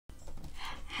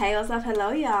Hey, what's up?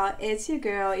 Hello, y'all. It's your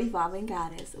girl, Evolving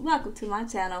Goddess. Welcome to my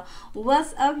channel.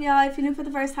 What's up, y'all? If you're new for the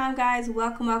first time, guys,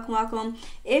 welcome, welcome, welcome.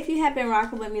 If you have been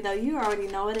rocking with me, though, you already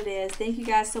know what it is. Thank you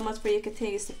guys so much for your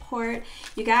continued support.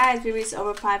 You guys, we reached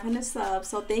over 500 subs,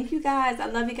 so thank you guys. I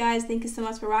love you guys. Thank you so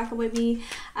much for rocking with me.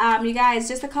 You guys,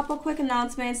 just a couple quick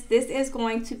announcements. This is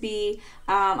going to be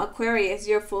Aquarius,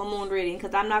 your full moon reading,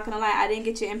 because I'm not going to lie, I didn't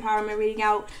get your empowerment reading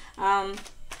out.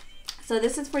 So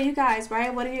this is for you guys,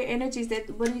 right? What are your energies?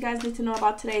 What do you guys need to know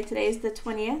about today? Today is the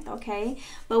 20th, okay?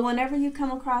 But whenever you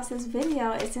come across this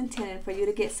video, it's intended for you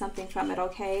to get something from it,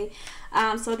 okay?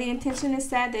 So the intention is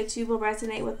set that you will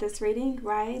resonate with this reading,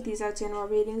 right? These are general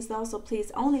readings, though, so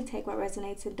please only take what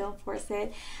resonates and don't force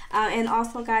it. And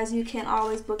also, guys, you can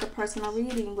always book a personal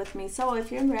reading with me. So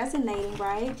if you're resonating,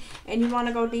 right, and you want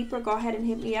to go deeper, go ahead and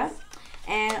hit me up.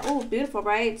 And oh, beautiful,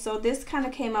 right? So this kind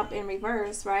of came up in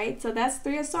reverse, right? So that's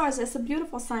Three of Swords. It's a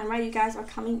beautiful sign, right? You guys are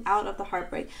coming out of the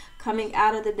heartbreak, coming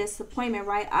out of the disappointment,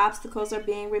 right? Obstacles are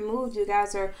being removed. You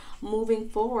guys are moving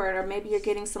forward, or maybe you're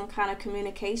getting some kind of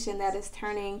communication that is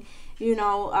turning, you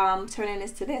know, turning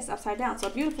this to this upside down. So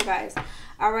beautiful, guys.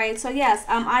 All right, so yes,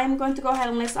 I am going to go ahead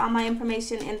and list all my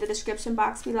information in the description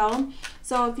box below.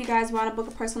 So if you guys want to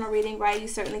book a personal reading, right, you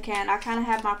certainly can. I kind of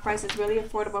have my prices really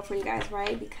affordable for you guys,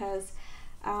 right? Because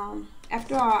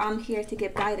after all, I'm here to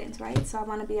give guidance, right? So I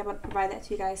want to be able to provide that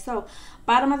to you guys. So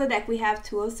bottom of the deck, we have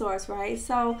Two of Swords, right?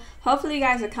 So hopefully you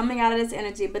guys are coming out of this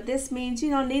energy, but this means,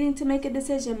 you know, needing to make a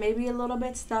decision, maybe a little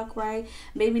bit stuck, right?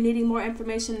 Maybe needing more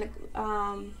information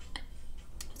to,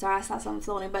 sorry, I saw something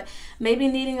floating, but maybe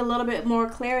needing a little bit more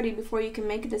clarity before you can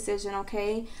make a decision,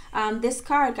 okay? This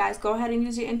card, guys, go ahead and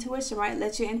use your intuition, right?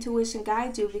 Let your intuition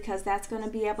guide you, because that's going to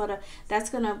be able to, that's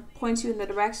going to point you in the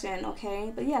direction,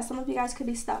 okay? But yeah, some of you guys could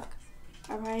be stuck,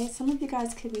 all right? Some of you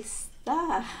guys could be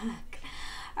stuck.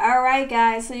 All right,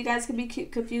 guys, so you guys could be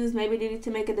confused, maybe needing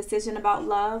to make a decision about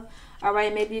love. All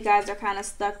right, maybe you guys are kind of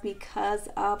stuck because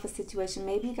of a situation.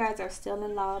 Maybe you guys are still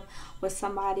in love with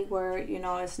somebody where, you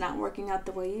know, it's not working out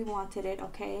the way you wanted it,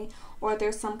 okay? Or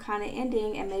there's some kind of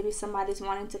ending, and maybe somebody's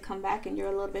wanting to come back and you're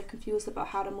a little bit confused about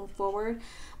how to move forward.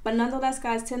 But nonetheless,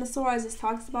 guys, Ten of Swords, it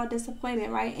talks about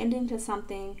disappointment, right? Ending to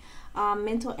something,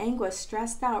 mental anguish,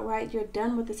 stressed out, right? You're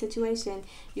done with the situation.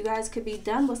 You guys could be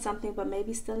done with something, but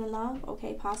maybe still in love,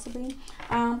 okay, possibly.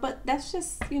 But that's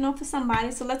just, you know, for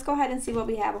somebody. So let's go ahead and see what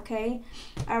we have, okay?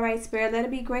 All right, Spirit, let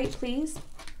it be great, please.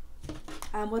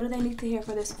 What do they need to hear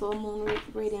for this full moon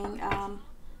reading?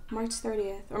 March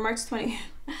 30th or March 20th.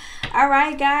 All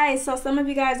right, guys, so some of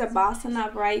you guys are bossing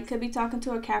up, right? You could be talking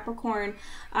to a Capricorn,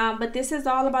 but this is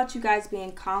all about you guys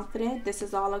being confident. This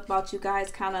is all about you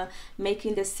guys kind of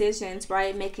making decisions,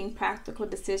 right? Making practical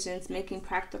decisions, making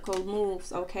practical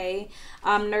moves, okay?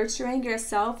 Nurturing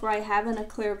yourself, right? Having a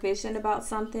clear vision about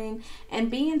something and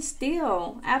being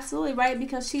still, absolutely, right?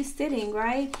 Because she's sitting,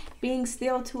 right? Being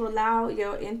still to allow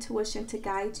your intuition to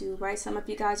guide you, right? Some of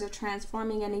you guys are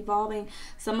transforming and evolving.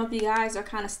 Some of you guys are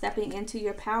kind of stepping into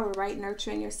your power, right?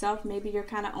 Nurturing yourself. Maybe you're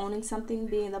kind of owning something,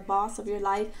 being the boss of your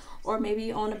life, or maybe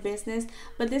you own a business.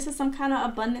 But this is some kind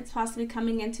of abundance possibly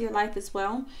coming into your life as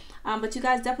well. But you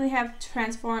guys definitely have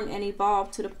transformed and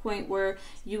evolved to the point where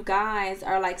you guys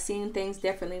are like seeing things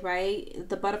differently, right?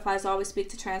 The butterflies always speak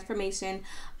to transformation,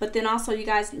 but then also you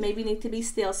guys maybe need to be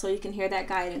still so you can hear that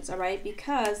guidance, all right?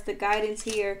 Because the guidance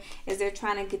here is they're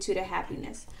trying to get you to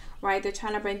happiness, right? They're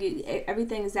trying to bring you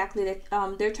everything exactly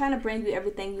that, they're trying to bring you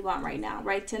everything you want right now,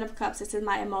 right? Ten of Cups, this is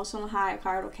my emotional high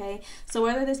card, okay? So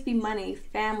whether this be money,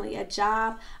 family, a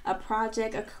job, a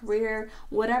project, a career,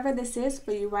 whatever this is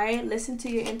for you, right? Listen to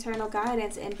your internal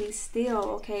guidance and be still,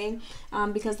 okay?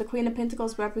 Because the Queen of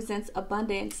Pentacles represents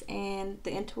abundance, and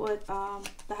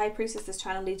the High Priestess is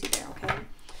trying to lead you there, okay?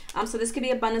 So this could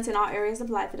be abundance in all areas of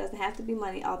life. It doesn't have to be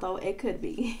money, although it could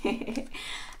be.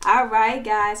 All right,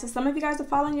 guys. So some of you guys are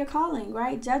following your calling,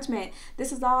 right? Judgment.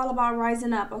 This is all about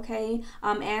rising up, okay?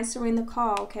 Answering the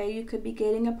call, okay? You could be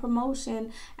getting a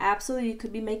promotion. Absolutely. You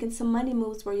could be making some money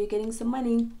moves where you're getting some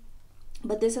money.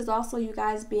 But this is also you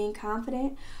guys being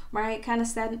confident, right? Kind of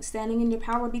standing in your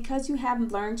power because you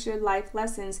have learned your life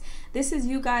lessons. This is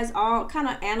you guys all kind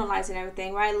of analyzing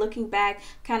everything, right? Looking back,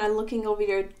 kind of looking over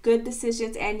your good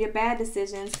decisions and your bad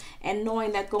decisions, and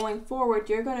knowing that going forward,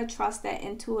 you're going to trust that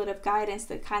intuitive guidance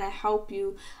to kind of help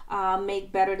you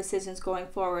make better decisions going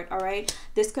forward, all right?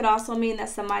 This could also mean that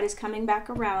somebody's coming back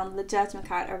around, the Judgment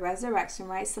card, a resurrection,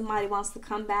 right? Somebody wants to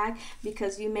come back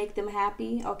because you make them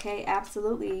happy, okay?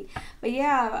 Absolutely. But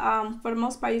yeah, for the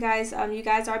most part, you guys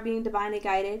are being divinely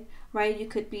guided, right? You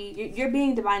could be, you're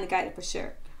being divinely guided for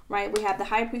sure, right? We have the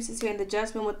High Priestess here in the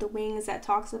Judgment with the wings that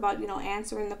talks about, you know,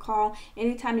 answering the call.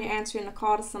 Anytime you're answering the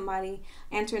call to somebody,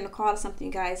 answering the call to something,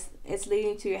 you guys, it's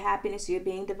leading to your happiness. You're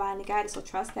being divinely guided, so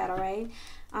trust that, all right?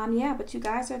 Yeah, but you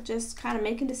guys are just kind of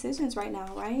making decisions right now,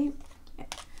 right?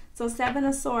 So 7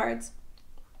 of Swords.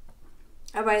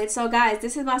 All right, so guys,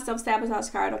 this is my self-sabotage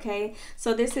card, okay?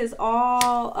 So this is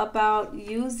all about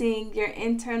using your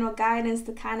internal guidance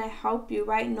to kind of help you,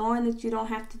 right? Knowing that you don't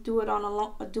have to do it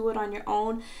on your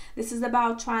own. This is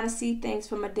about trying to see things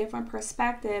from a different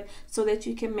perspective so that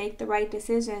you can make the right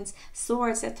decisions.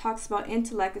 Swords, that talks about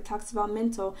intellect, it talks about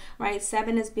mental, right?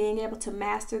 7 is being able to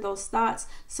master those thoughts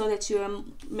so that you're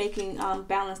making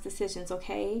balanced decisions,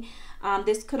 okay?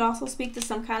 This could also speak to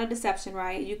some kind of deception,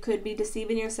 right? You could be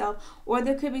deceiving yourself, or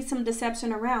there could be some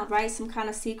deception around, right? Some kind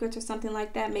of secrets or something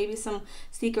like that. Maybe some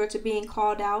secrets are being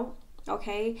called out,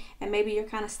 okay? And maybe you're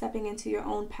kind of stepping into your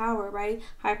own power, right?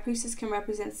 High Priestess can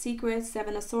represent secrets.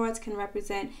 7 of Swords can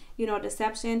represent, you know,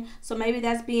 deception. So maybe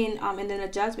that's being, and then a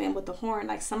Judgment with the horn,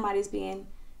 like somebody's being,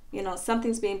 you know,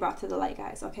 something's being brought to the light,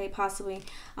 guys, okay, possibly.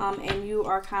 And you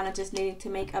are kind of just needing to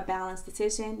make a balanced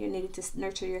decision. You're needing to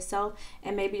nurture yourself,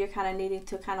 and maybe you're kind of needing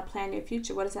to kind of plan your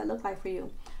future. What does that look like for you?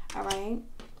 All right.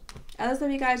 Others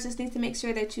of you guys just need to make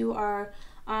sure that you are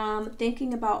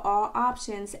thinking about all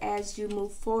options as you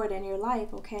move forward in your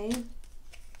life, okay?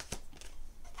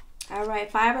 All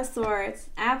right, 5 of Swords.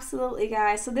 Absolutely,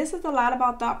 guys. So this is a lot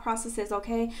about thought processes,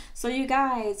 okay? So you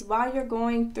guys, while you're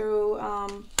going through...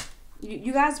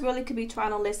 you guys really could be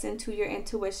trying to listen to your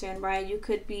intuition, right? You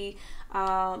could be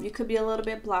a little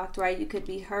bit blocked, right? You could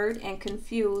be hurt and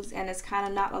confused, and it's kind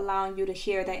of not allowing you to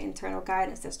hear that internal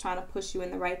guidance that's trying to push you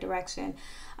in the right direction.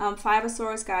 5 of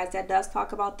Swords, guys, that does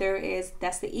talk about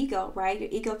that's the ego, right? Your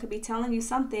ego could be telling you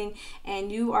something,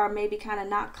 and you are maybe kind of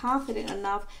not confident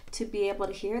enough to be able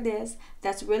to hear this.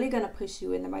 That's really going to push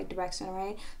you in the right direction,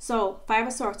 right? So 5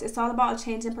 of Swords, it's all about a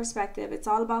change in perspective. It's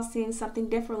all about seeing something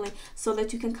differently so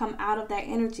that you can come out of that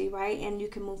energy, right? And you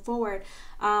can move forward.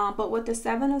 But with the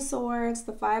 7 of Swords,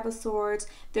 the 5 of Swords,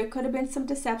 there could have been some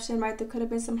deception, right? There could have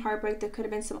been some heartbreak. There could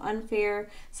have been some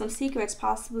unfair, some secrets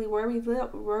possibly were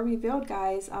revealed,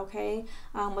 guys, okay?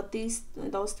 With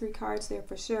those 3 cards there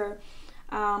for sure.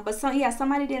 But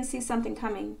somebody didn't see something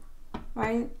coming,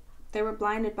 right? They were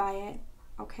blinded by it,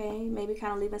 okay? Maybe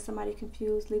kind of leaving somebody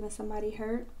confused, leaving somebody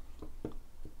hurt.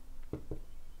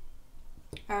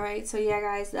 All right, so yeah,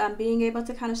 guys, being able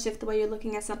to kind of shift the way you're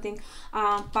looking at something.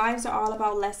 5s are all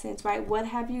about lessons, right? What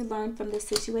have you learned from this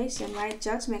situation, right?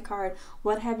 Judgment card.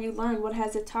 What have you learned? What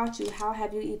has it taught you? How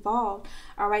have you evolved?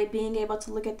 All right, being able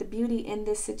to look at the beauty in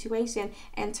this situation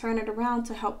and turn it around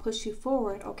to help push you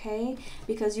forward, okay?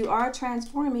 Because you are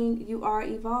transforming, you are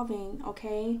evolving,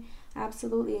 okay?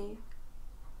 Absolutely.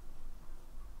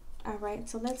 All right,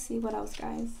 so let's see what else,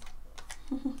 guys.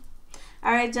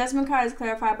 All right, Judgment card is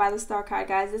clarified by the Star card,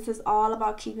 guys. This is all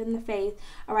about keeping the faith.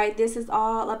 All right, this is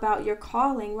all about your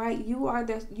calling, right? You are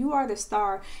the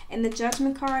star, and the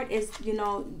Judgment card is, you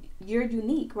know, you're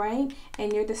unique, right?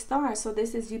 And you're the star. So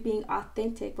this is you being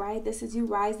authentic, right? This is you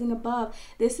rising above.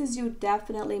 This is you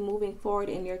definitely moving forward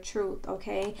in your truth,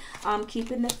 okay?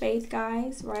 Keeping the faith,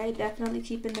 guys, right? Definitely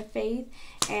keeping the faith.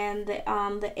 And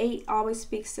the 8 always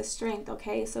speaks to strength,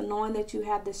 okay? So knowing that you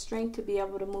have the strength to be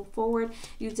able to move forward,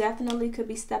 you definitely could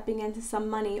be stepping into some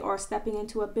money or stepping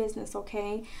into a business,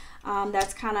 okay?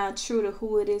 That's kind of true to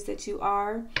who it is that you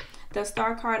are. The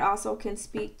Star card also can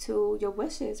speak to your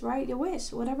wishes, right? Your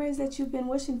wish, whatever it is that you've been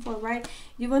wishing for, right?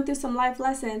 You went through some life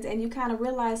lessons and you kind of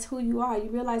realize who you are. You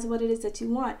realize what it is that you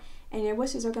want, and your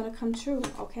wishes are going to come true,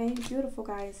 okay? Beautiful,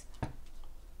 guys.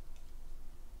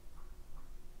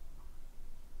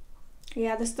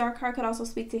 Yeah, the Star card could also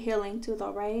speak to healing too,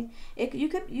 though, right? You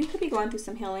could be going through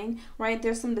some healing, right?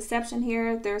 There's some deception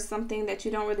here. There's something that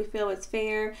you don't really feel is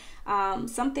fair.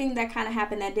 Something that kind of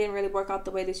happened that didn't really work out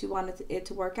the way that you wanted it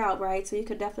to work out, right? So you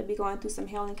could definitely be going through some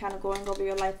healing, kind of going over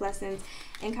your life lessons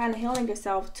and kind of healing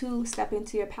yourself to step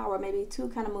into your power, maybe to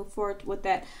kind of move forward with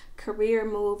that career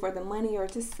move or the money or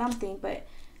just something. But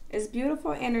it's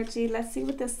beautiful energy. Let's see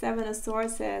what the 7 of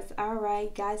Swords says. All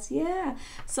right, guys. Yeah.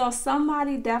 So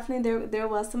somebody definitely, there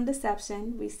was some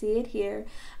deception. We see it here.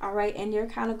 All right. And you're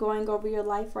kind of going over your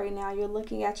life right now. You're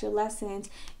looking at your lessons.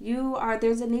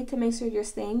 There's a need to make sure you're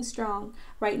staying strong,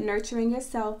 right? Nurturing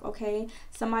yourself. Okay.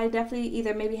 Somebody definitely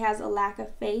either maybe has a lack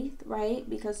of faith, right?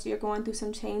 Because you're going through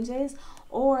some changes,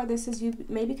 or this is you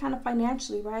maybe kind of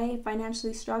financially, right?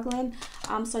 Financially struggling.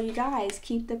 So you guys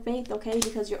keep the faith, okay?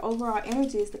 Because your overall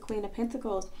energy is the Queen of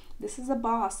Pentacles. This is a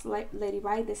boss lady,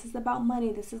 right? This is about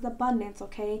money. This is abundance,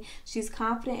 okay? She's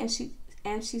confident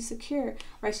and she's secure,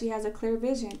 right? She has a clear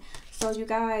vision. So you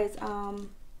guys,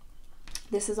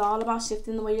 This is all about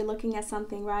shifting the way you're looking at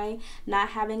something, right? Not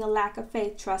having a lack of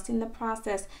faith, trusting the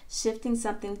process, shifting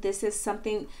something. This is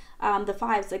something, the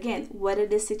fives, again, what did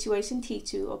this situation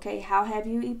teach you, okay? How have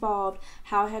you evolved?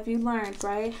 How have you learned,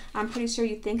 right? I'm pretty sure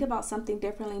you think about something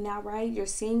differently now, right? You're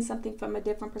seeing something from a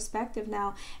different perspective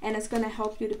now, and it's going to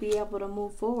help you to be able to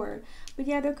move forward. But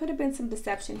yeah, there could have been some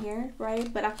deception here,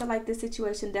 right? But I feel like this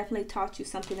situation definitely taught you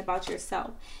something about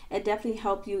yourself. It definitely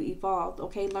helped you evolve,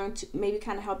 okay? Learn to, maybe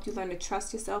kind of helped you learn to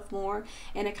trust yourself more,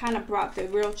 and it kind of brought the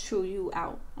real true you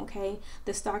out, okay?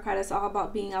 The Star card is all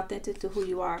about being authentic to who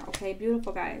you are, okay?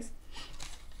 Beautiful, guys.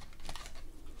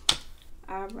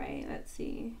 All right, let's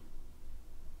see.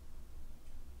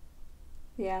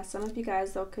 Yeah, some of you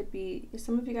guys though could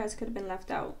have been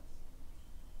left out.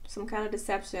 Some kind of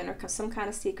deception or some kind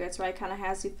of secrets, right? Kind of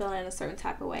has you feeling a certain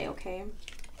type of way, okay?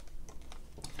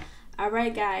 All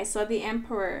right, guys, so the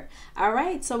Emperor. All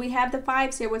right, so we have the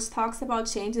fives here, which talks about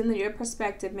changing your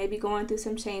perspective, maybe going through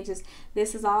some changes.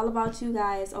 This is all about you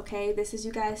guys, okay? This is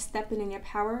you guys stepping in your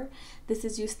power. This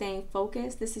is you staying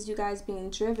focused. This is you guys being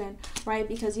driven, right?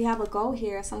 Because you have a goal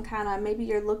here, some kind of, maybe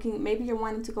you're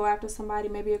wanting to go after somebody,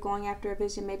 maybe you're going after a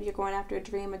vision, maybe you're going after a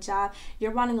dream, a job.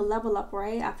 You're wanting a level up,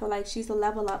 right? I feel like she's a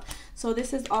level up. So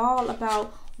this is all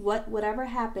about whatever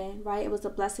happened, right? It was a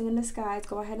blessing in disguise.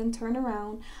 Go ahead and turn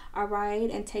around, all right,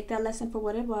 and take that lesson for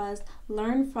what it was.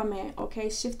 Learn from it, okay?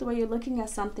 Shift the way you're looking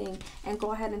at something and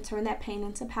go ahead and turn that pain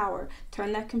into power.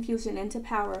 Turn that confusion into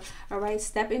power, all right?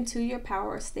 Step into your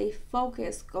power. Stay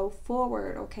focused. Go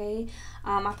forward, okay?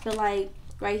 I feel like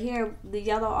right here, the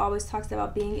yellow always talks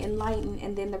about being enlightened,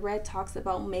 and then the red talks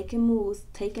about making moves,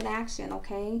 taking action,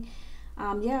 okay?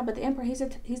 Yeah, but the Emperor,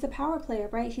 he's a power player,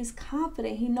 right? He's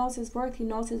confident. He knows his worth. He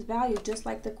knows his value, just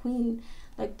like the Queen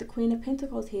of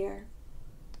Pentacles here.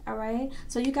 All right,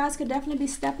 so you guys could definitely be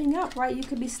stepping up, right? You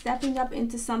could be stepping up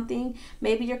into something.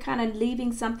 Maybe you're kind of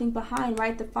leaving something behind,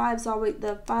 right? The Five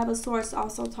of Swords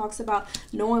also talks about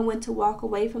knowing when to walk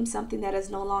away from something that is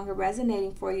no longer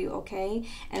resonating for you, okay?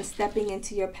 And stepping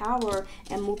into your power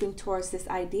and moving towards this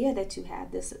idea that you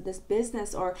have, this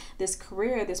business or this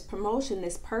career, this promotion,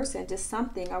 this person, just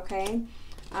something, okay?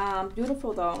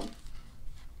 Beautiful though.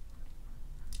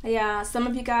 Yeah, some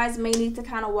of you guys may need to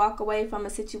kind of walk away from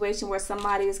a situation where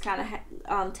somebody is kind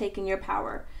of taking your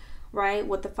power, right?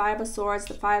 With the Five of Swords,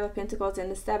 the Five of Pentacles,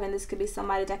 and the Seven, this could be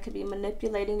somebody that could be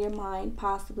manipulating your mind,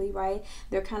 possibly, right?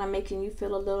 They're kind of making you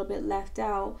feel a little bit left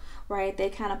out, right? They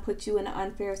kind of put you in an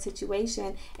unfair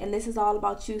situation, and this is all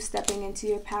about you stepping into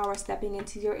your power, stepping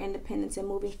into your independence and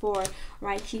moving forward,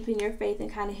 right? Keeping your faith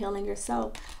and kind of healing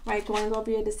yourself, right? Going over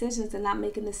your decisions and not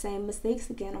making the same mistakes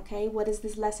again, okay? What is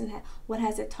this lesson? What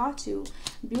has it taught you?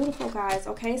 Beautiful, guys,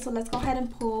 okay? So let's go ahead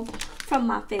and pull from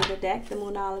my favorite deck, the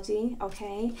Moonology,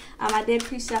 okay? I did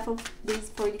pre-shuffle these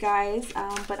for you guys,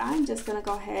 but I'm just going to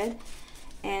go ahead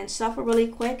and shuffle really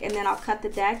quick, and then I'll cut the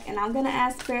deck, and I'm going to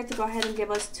ask Spirit to go ahead and give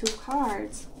us two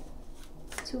cards.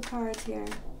 Two cards here.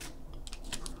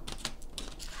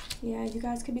 Yeah, you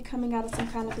guys could be coming out of some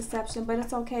kind of deception, but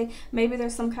it's okay. Maybe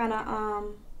there's some kind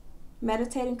of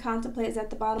meditating, contemplate is at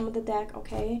the bottom of the deck,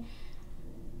 okay?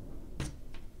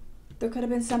 There could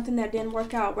have been something that didn't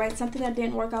work out, right? Something that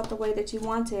didn't work out the way that you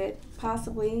wanted,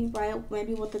 possibly, right?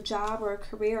 Maybe with a job or a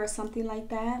career or something like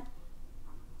that.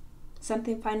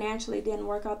 Something financially didn't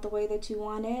work out the way that you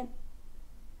wanted.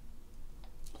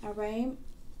 All right?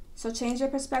 So change your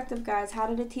perspective, guys. How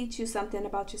did it teach you something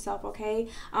about yourself, okay?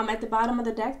 At the bottom of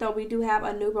the deck, though, we do have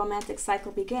a new romantic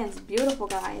cycle begins. Beautiful,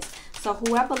 guys. So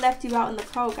whoever left you out in the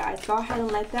cold, guys, go ahead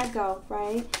and let that go,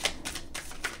 right?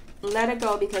 Let it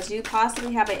go, because you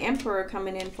possibly have an Emperor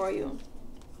coming in for you.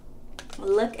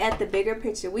 Look at the bigger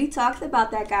picture. We talked about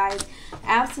that, guys.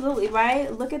 Absolutely,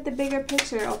 right? Look at the bigger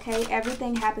picture, okay?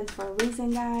 Everything happens for a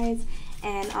reason, guys.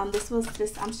 And I'm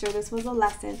sure this was a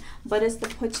lesson, but it's to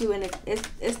put you in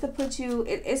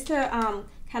it's to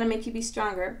kind of make you be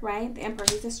stronger, right? The Emperor,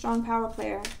 he's a strong power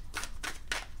player.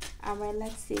 All right,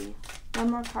 let's see. One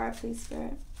more card, please,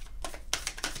 Spirit.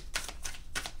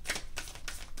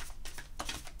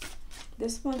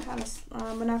 This one kind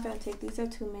of, we're not going to take, these are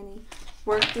too many.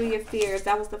 Work through your fears.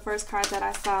 That was the first card that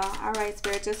I saw. All right,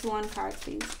 Spirit, just one card,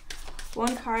 please.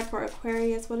 One card for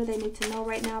Aquarius. What do they need to know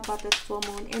right now about this full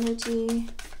moon energy?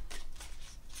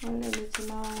 What do they need to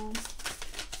know?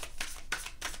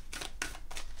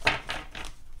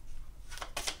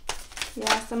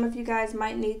 Yeah, some of you guys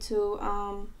might need to,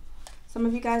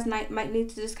 might need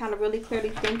to just kind of really clearly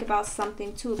think about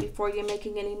something too before you're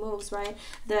making any moves, right?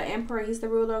 The Emperor, he's the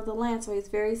ruler of the land, so he's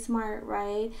very smart,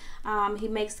 right? He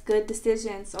makes good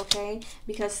decisions, okay?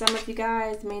 Because some of you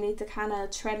guys may need to kind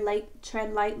of tread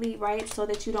lightly, right? So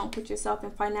that you don't put yourself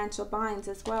in financial binds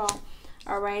as well.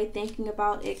 All right, thinking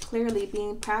about it clearly,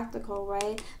 being practical,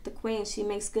 right? The Queen, she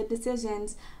makes good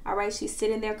decisions. All right, she's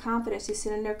sitting there confident, she's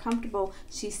sitting there comfortable,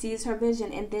 she sees her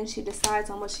vision, and then she decides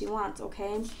on what she wants.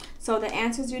 Okay, so the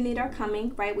answers you need are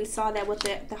coming, right? We saw that with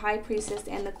the High Priestess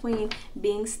and the Queen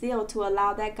being still to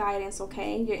allow that guidance.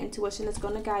 Okay, your intuition is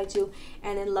going to guide you,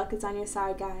 and then luck is on your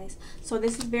side, guys. So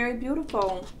this is very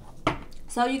beautiful.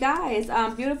 So you guys,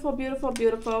 beautiful, beautiful,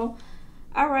 beautiful.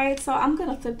 All right, so I'm going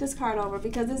to flip this card over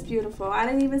because it's beautiful. I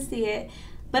didn't even see it,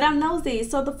 but I'm nosy.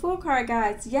 So the Fool card,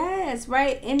 guys, yes,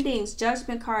 right? Endings,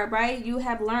 Judgment card, right? You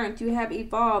have learned, you have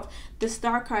evolved. The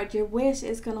Star card, your wish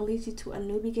is going to lead you to a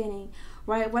new beginning,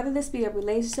 right? Whether this be a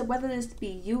relationship, whether this be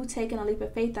you taking a leap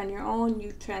of faith on your own,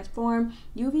 you transform,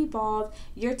 you've evolved,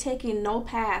 you're taking no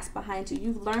past behind you.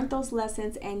 You've learned those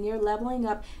lessons and you're leveling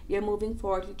up, you're moving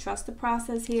forward. You trust the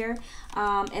process here,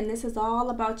 and this is all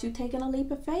about you taking a leap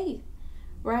of faith.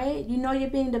 Right? You know you're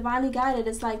being divinely guided.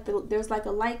 It's like there's like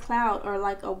a light cloud or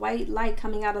like a white light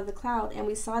coming out of the cloud. And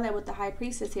we saw that with the High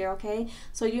Priestess here, okay?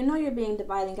 So you know you're being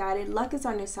divinely guided. Luck is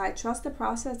on your side. Trust the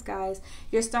process, guys.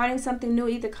 You're starting something new,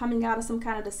 either coming out of some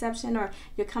kind of deception or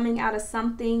you're coming out of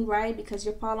something, right? Because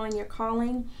you're following your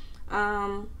calling.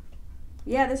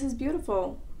 Yeah, this is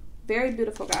beautiful. Very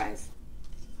beautiful, guys.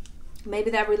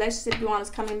 Maybe that relationship you want is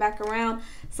coming back around.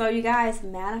 So you guys,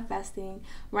 manifesting,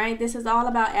 right? This is all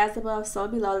about as above, so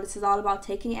below. This is all about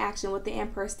taking action with the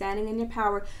Emperor, standing in your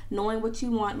power, knowing what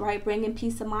you want, right? Bringing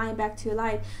peace of mind back to your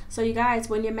life. So you guys,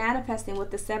 when you're manifesting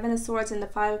with the Seven of Swords and the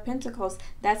Five of Pentacles,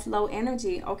 that's low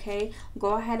energy, okay?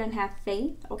 Go ahead and have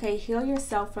faith, okay? Heal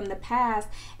yourself from the past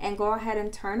and go ahead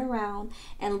and turn around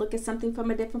and look at something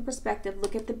from a different perspective.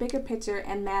 Look at the bigger picture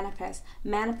and manifest.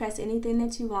 Manifest anything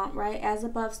that you want, right? As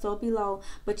above, so below.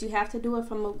 But you have to do it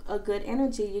from a good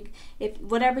energy. If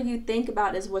whatever you think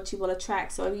about is what you will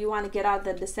attract. So if you want to get out of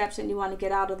the deception, you want to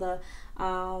get out of the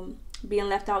being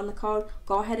left out in the cold,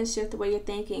 go ahead and shift the way you're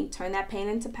thinking. Turn that pain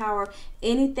into power.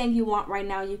 Anything you want right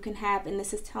now you can have, and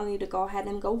this is telling you to go ahead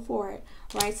and go for it,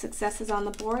 right? Success is on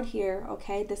the board here,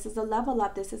 okay? This is a level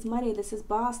up. This is money. This is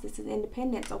boss. This is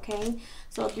independence, okay?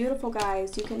 So beautiful,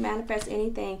 guys. You can manifest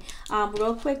anything.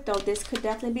 Real quick though, this could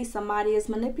definitely be somebody is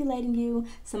manipulating you,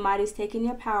 somebody's taking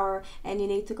your power, and you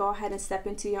need to go ahead and step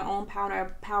into your own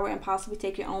power and possibly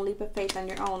take your own leap of faith on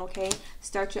your own, okay?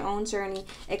 Start your own journey.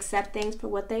 Accept things for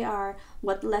what they are.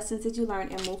 What lessons did you learn,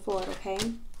 and move forward, okay?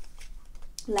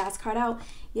 Last card out.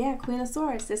 Yeah, Queen of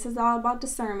Swords. This is all about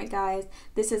discernment, guys.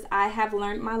 This is I have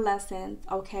learned my lessons,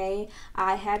 okay?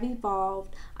 I have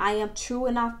evolved. I am true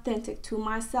and authentic to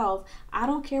myself. I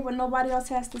don't care what nobody else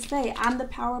has to say. I'm the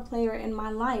power player in my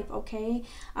life, okay?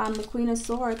 The Queen of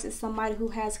Swords is somebody who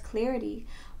has clarity,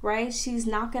 right? She's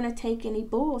not going to take any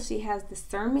bull. She has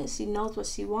discernment. She knows what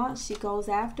she wants. She goes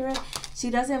after it. She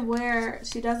doesn't wear,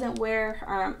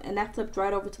 and that flipped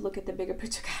right over to look at the bigger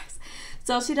picture, guys.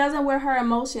 So she doesn't wear her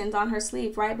emotions on her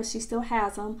sleeve, right? But she still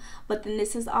has them. But then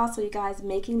this is also, you guys,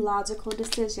 making logical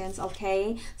decisions,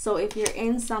 okay? So if you're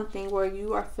in something where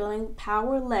you are feeling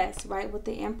powerless, right, with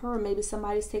the Emperor, maybe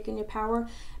somebody's taking your power,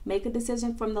 make a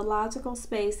decision from the logical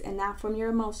space and not from your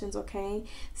emotions, okay?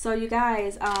 So you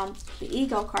guys, the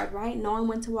Ego card, right? Knowing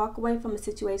when to walk away from a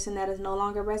situation that is no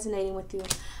longer resonating with you.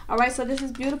 All right, so this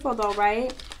is beautiful though,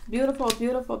 right? Beautiful,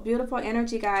 beautiful, beautiful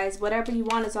energy, guys. Whatever you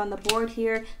want is on the board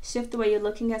here. Shift the way you're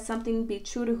looking at something. Be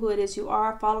true to who it is you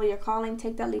are. Follow your calling.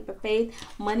 Take that leap of faith.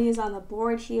 Money is on the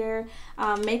board here.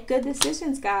 Make good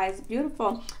decisions, guys.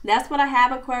 Beautiful. That's what I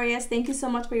have, Aquarius. Thank you so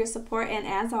much for your support. And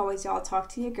as always, y'all, talk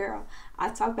to your girl. I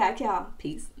talk back, y'all.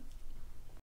 Peace.